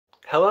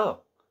Hello,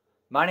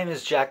 my name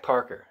is Jack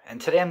Parker,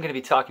 and today I'm going to be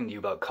talking to you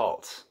about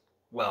cults.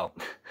 Well,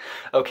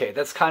 okay,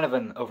 that's kind of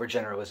an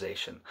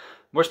overgeneralization.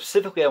 More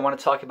specifically, I want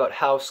to talk about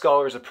how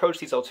scholars approach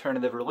these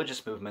alternative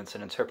religious movements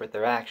and interpret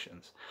their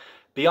actions.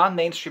 Beyond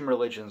mainstream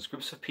religions,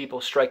 groups of people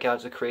strike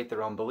out to create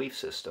their own belief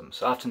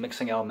systems, often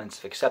mixing elements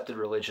of accepted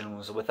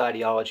religions with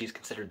ideologies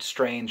considered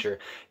strange or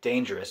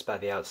dangerous by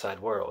the outside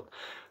world.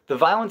 The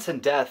violence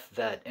and death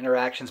that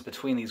interactions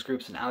between these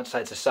groups and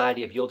outside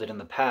society have yielded in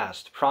the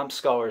past prompts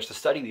scholars to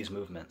study these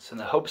movements in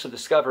the hopes of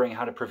discovering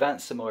how to prevent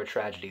similar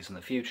tragedies in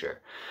the future.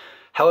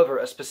 However,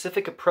 a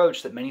specific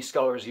approach that many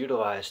scholars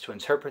utilize to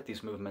interpret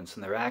these movements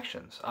and their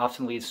actions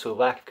often leads to a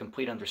lack of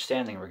complete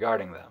understanding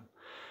regarding them.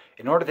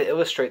 In order to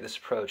illustrate this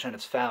approach and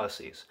its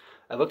fallacies,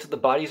 I looked at the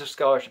bodies of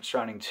scholarship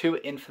surrounding two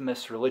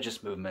infamous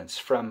religious movements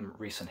from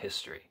recent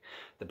history,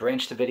 the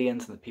Branch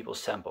Davidians and the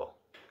People's Temple.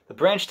 The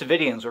Branch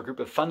Davidians were a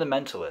group of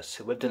fundamentalists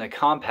who lived in a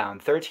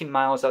compound 13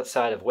 miles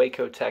outside of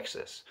Waco,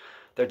 Texas.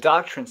 Their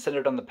doctrine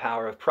centered on the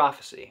power of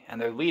prophecy, and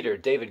their leader,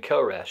 David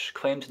Koresh,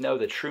 claimed to know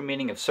the true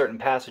meaning of certain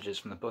passages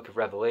from the Book of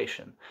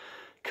Revelation.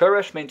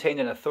 Koresh maintained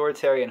an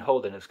authoritarian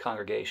hold in his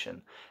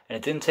congregation, and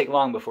it didn't take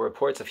long before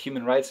reports of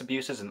human rights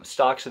abuses and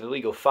stocks of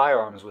illegal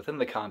firearms within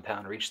the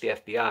compound reached the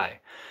FBI.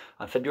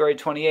 On February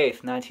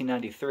 28,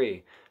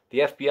 1993, the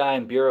FBI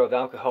and Bureau of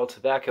Alcohol,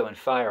 Tobacco, and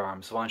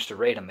Firearms launched a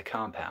raid on the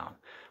compound,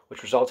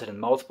 which resulted in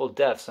multiple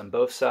deaths on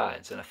both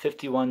sides and a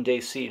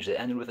 51-day siege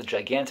that ended with a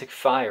gigantic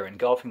fire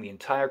engulfing the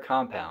entire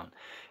compound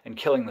and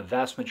killing the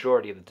vast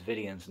majority of the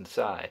Davidians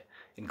inside,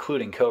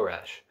 including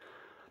Koresh.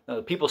 Now,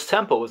 the People's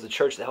Temple was a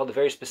church that held a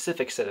very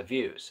specific set of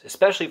views,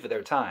 especially for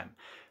their time.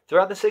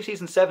 Throughout the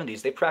 60s and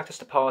 70s, they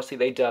practiced a policy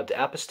they dubbed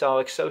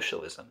apostolic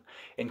socialism,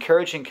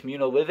 encouraging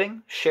communal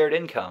living, shared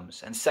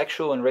incomes, and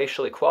sexual and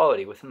racial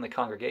equality within the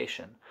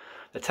congregation.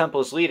 The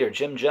Temple's leader,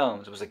 Jim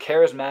Jones, was a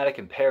charismatic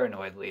and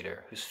paranoid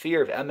leader whose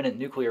fear of imminent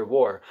nuclear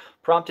war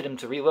prompted him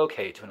to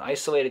relocate to an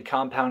isolated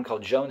compound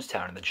called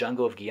Jonestown in the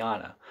jungle of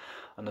Guyana.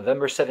 On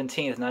November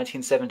 17,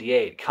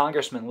 1978,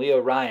 Congressman Leo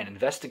Ryan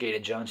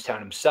investigated Jonestown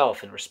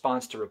himself in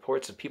response to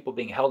reports of people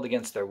being held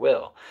against their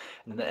will,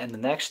 and the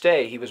next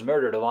day he was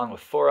murdered along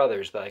with 4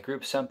 others by a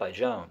group sent by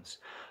Jones.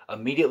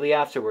 Immediately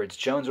afterwards,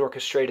 Jones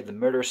orchestrated the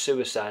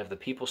murder-suicide of the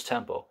People's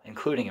Temple,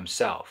 including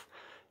himself.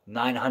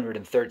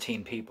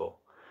 913 people.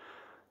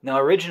 Now,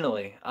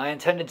 originally, I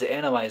intended to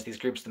analyze these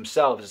groups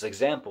themselves as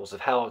examples of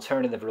how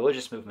alternative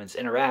religious movements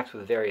interact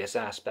with various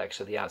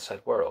aspects of the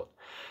outside world.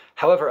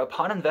 However,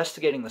 upon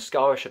investigating the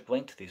scholarship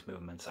linked to these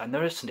movements, I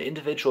noticed an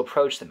individual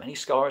approach that many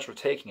scholars were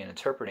taking in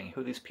interpreting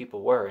who these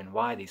people were and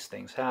why these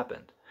things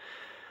happened.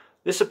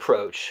 This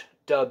approach,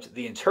 dubbed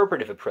the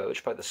interpretive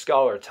approach by the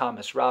scholar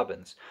Thomas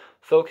Robbins,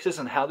 focuses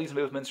on how these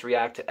movements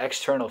react to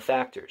external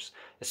factors,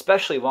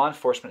 especially law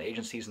enforcement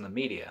agencies and the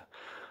media.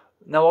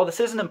 Now, while this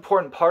is an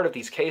important part of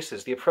these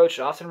cases, the approach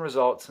often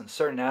results in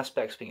certain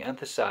aspects being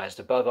emphasized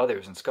above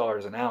others in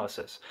scholars'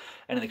 analysis,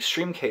 and in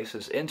extreme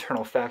cases,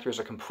 internal factors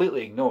are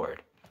completely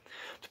ignored.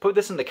 To put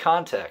this into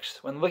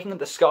context, when looking at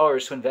the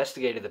scholars who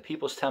investigated the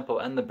People's Temple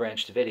and the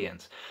Branch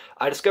Davidians,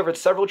 I discovered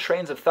several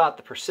trains of thought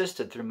that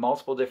persisted through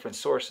multiple different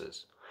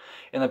sources.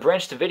 In the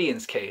Branch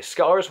Davidians case,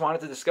 scholars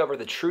wanted to discover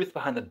the truth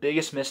behind the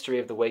biggest mystery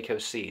of the Waco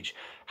siege,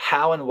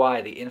 how and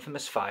why the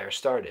infamous fire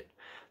started.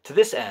 To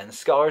this end,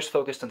 scholars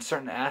focused on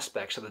certain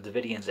aspects of the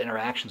Davidians'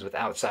 interactions with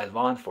outside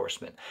law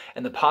enforcement,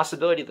 and the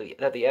possibility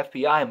that the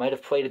FBI might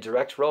have played a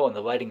direct role in the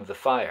lighting of the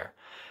fire.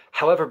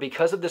 However,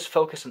 because of this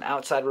focus on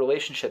outside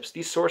relationships,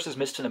 these sources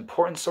missed an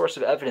important source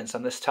of evidence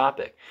on this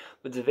topic: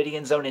 the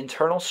Davidians' own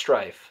internal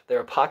strife, their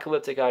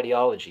apocalyptic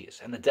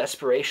ideologies, and the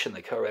desperation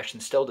that Koresh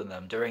instilled in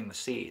them during the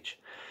siege.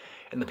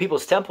 In the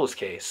People's Temple's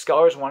case,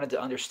 scholars wanted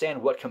to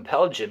understand what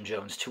compelled Jim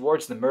Jones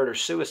towards the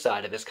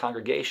murder-suicide of his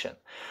congregation.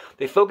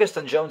 They focused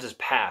on Jones's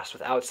past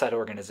with outside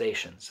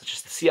organizations, such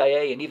as the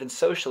CIA and even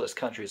socialist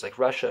countries like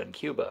Russia and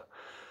Cuba.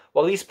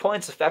 While these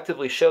points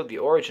effectively showed the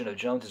origin of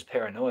Jones's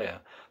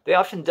paranoia, they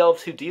often delved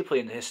too deeply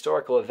into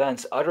historical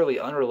events utterly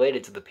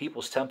unrelated to the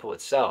People's Temple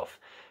itself,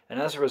 and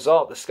as a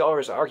result, the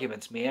scholars'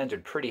 arguments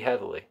meandered pretty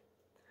heavily.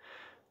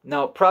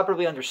 Now,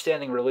 properly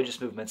understanding religious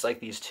movements like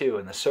these two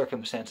and the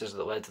circumstances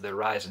that led to their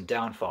rise and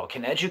downfall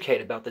can educate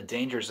about the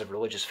dangers of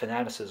religious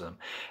fanaticism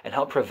and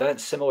help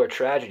prevent similar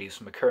tragedies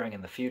from occurring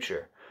in the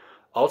future.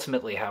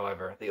 Ultimately,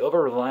 however, the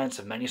over-reliance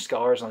of many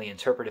scholars on the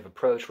interpretive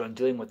approach when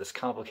dealing with this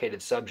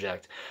complicated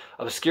subject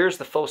obscures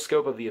the full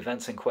scope of the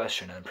events in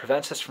question and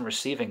prevents us from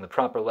receiving the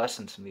proper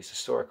lessons from these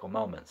historical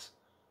moments.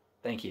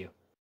 Thank you.